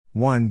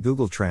1.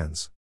 Google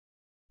Trends.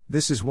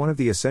 This is one of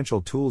the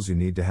essential tools you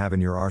need to have in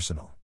your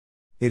arsenal.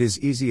 It is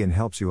easy and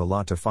helps you a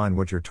lot to find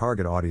what your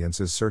target audience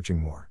is searching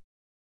more.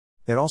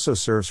 It also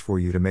serves for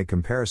you to make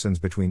comparisons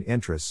between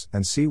interests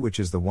and see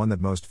which is the one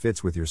that most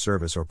fits with your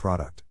service or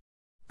product.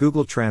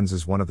 Google Trends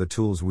is one of the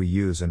tools we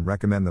use and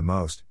recommend the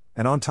most,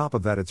 and on top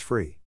of that it's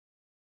free.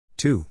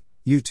 2.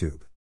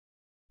 YouTube.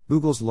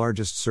 Google's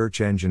largest search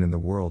engine in the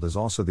world is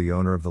also the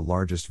owner of the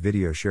largest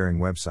video sharing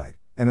website,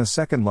 and the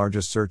second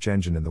largest search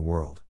engine in the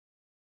world.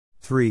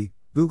 3.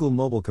 Google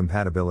Mobile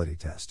Compatibility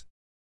Test.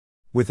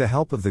 With the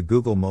help of the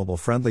Google Mobile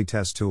Friendly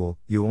Test tool,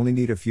 you only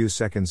need a few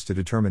seconds to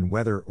determine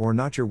whether or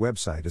not your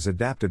website is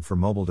adapted for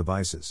mobile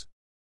devices.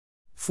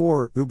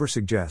 4.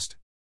 Ubersuggest.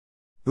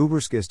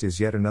 Ubersuggest is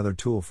yet another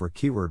tool for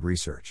keyword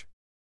research.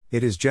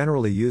 It is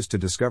generally used to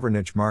discover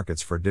niche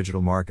markets for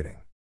digital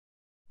marketing.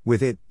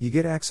 With it, you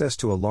get access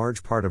to a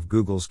large part of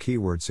Google's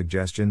keyword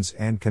suggestions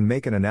and can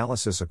make an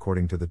analysis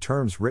according to the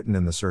terms written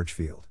in the search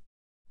field.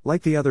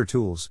 Like the other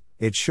tools,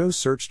 it shows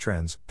search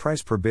trends,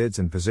 price per bids,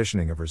 and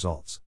positioning of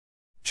results.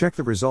 Check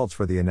the results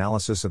for the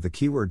analysis of the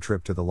keyword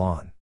trip to the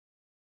lawn.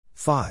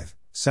 5.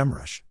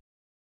 SEMrush.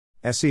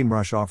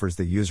 SEMrush offers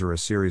the user a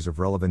series of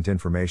relevant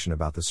information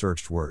about the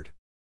searched word.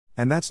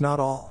 And that's not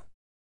all.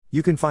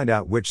 You can find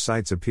out which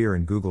sites appear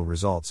in Google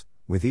results,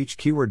 with each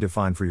keyword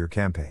defined for your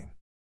campaign.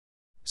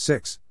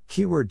 6.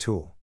 Keyword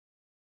Tool.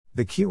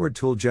 The Keyword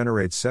Tool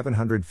generates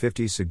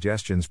 750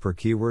 suggestions per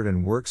keyword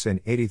and works in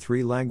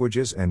 83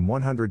 languages and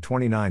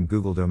 129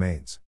 Google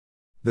domains.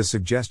 The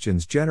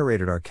suggestions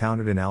generated are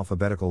counted in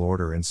alphabetical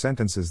order in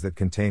sentences that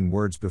contain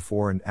words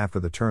before and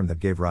after the term that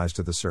gave rise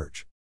to the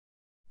search.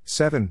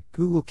 7.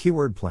 Google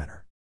Keyword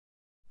Planner.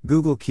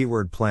 Google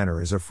Keyword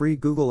Planner is a free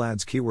Google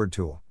Ads keyword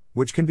tool,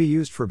 which can be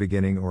used for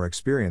beginning or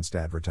experienced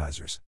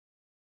advertisers.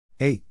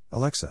 8.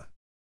 Alexa.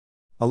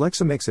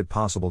 Alexa makes it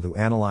possible to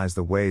analyze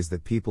the ways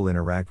that people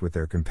interact with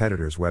their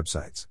competitors'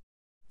 websites.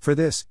 For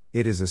this,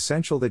 it is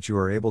essential that you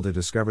are able to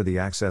discover the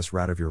access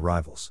route of your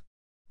rivals.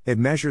 It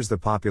measures the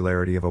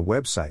popularity of a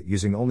website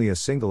using only a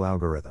single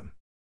algorithm.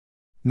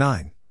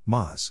 9.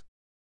 Moz.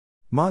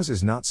 Moz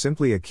is not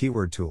simply a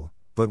keyword tool,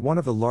 but one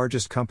of the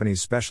largest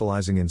companies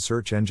specializing in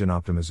search engine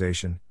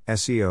optimization,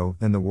 SEO,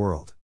 in the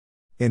world.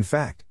 In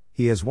fact,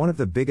 he has one of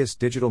the biggest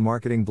digital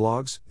marketing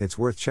blogs. It's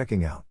worth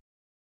checking out.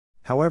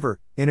 However,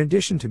 in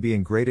addition to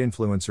being great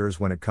influencers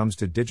when it comes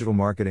to digital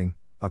marketing,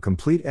 a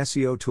complete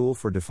SEO tool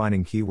for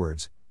defining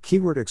keywords,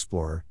 Keyword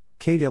Explorer,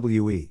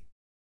 KWE.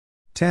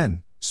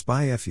 10.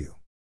 SpyFu.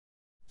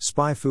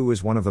 SpyFu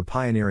is one of the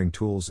pioneering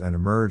tools and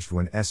emerged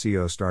when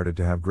SEO started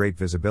to have great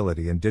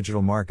visibility in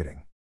digital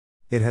marketing.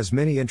 It has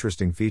many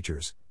interesting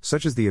features,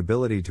 such as the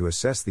ability to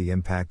assess the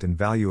impact and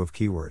value of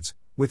keywords,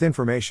 with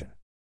information.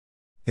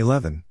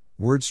 11.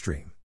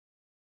 WordStream.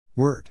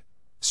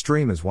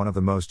 WordStream is one of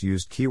the most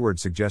used keyword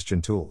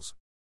suggestion tools.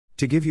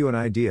 To give you an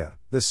idea,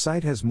 the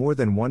site has more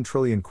than 1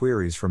 trillion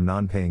queries from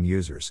non-paying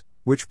users,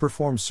 which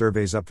performs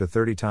surveys up to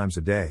 30 times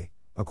a day,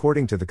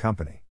 according to the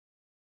company.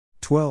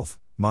 12.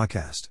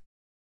 Mockcast.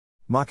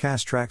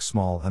 Mockcast tracks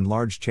small and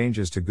large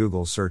changes to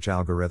Google's search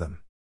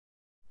algorithm.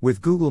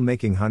 With Google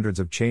making hundreds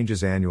of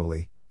changes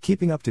annually,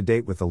 keeping up to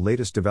date with the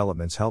latest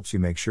developments helps you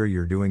make sure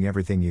you're doing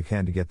everything you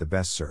can to get the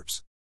best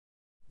SERPs.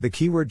 The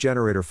keyword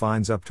generator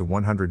finds up to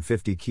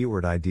 150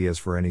 keyword ideas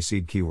for any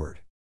seed keyword.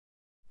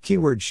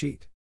 Keyword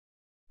Sheet.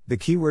 The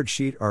Keyword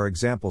Sheet are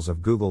examples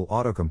of Google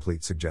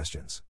autocomplete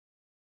suggestions.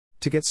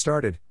 To get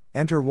started,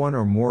 enter one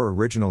or more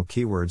original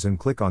keywords and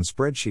click on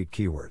Spreadsheet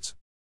Keywords.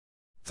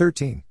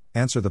 13.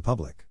 Answer the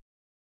Public.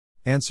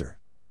 Answer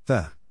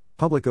the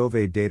Public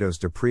ove datos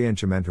de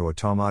preenchimento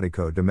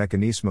automático de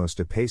mecanismos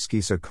de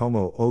pesquisa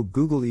como o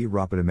Google e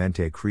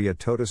rapidamente cria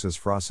todas as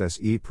frases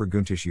e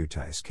perguntas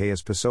úteis que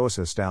as pessoas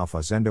estão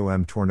fazendo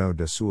em torno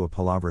da sua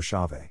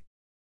palavra-chave.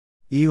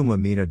 E uma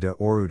mina de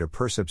ouro de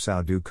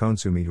percepção do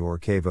consumidor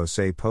que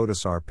você pode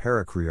usar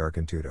para criar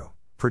conteúdo,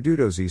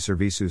 produtos e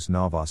serviços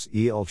novos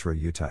e ultra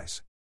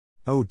úteis.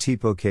 O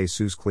tipo que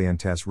seus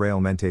clientes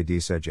realmente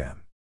desejam.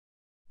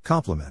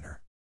 Complementar.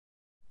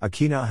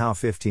 Aqui na How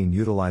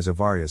 15 utiliza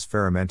várias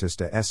ferramentas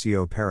de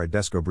SEO para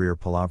descobrir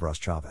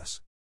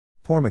palavras-chave.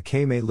 Porma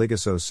que me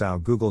ligações ao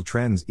Google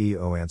Trends e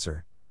o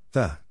Answer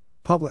the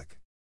Public.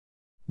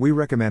 We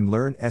recommend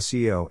Learn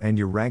SEO and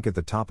you rank at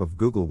the top of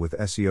Google with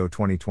SEO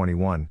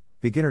 2021,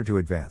 beginner to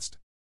advanced.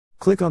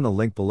 Click on the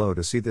link below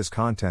to see this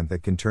content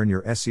that can turn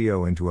your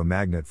SEO into a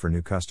magnet for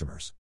new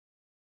customers.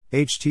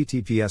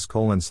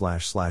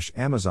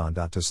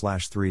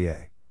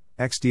 https://amazon.to/3a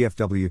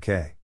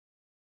xdfwk.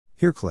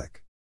 Here click.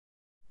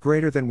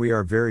 Greater than we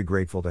are very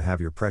grateful to have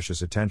your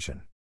precious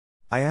attention.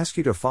 I ask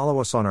you to follow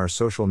us on our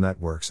social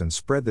networks and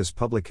spread this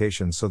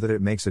publication so that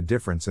it makes a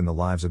difference in the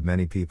lives of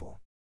many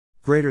people.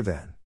 Greater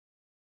than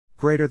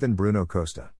Bruno Costa.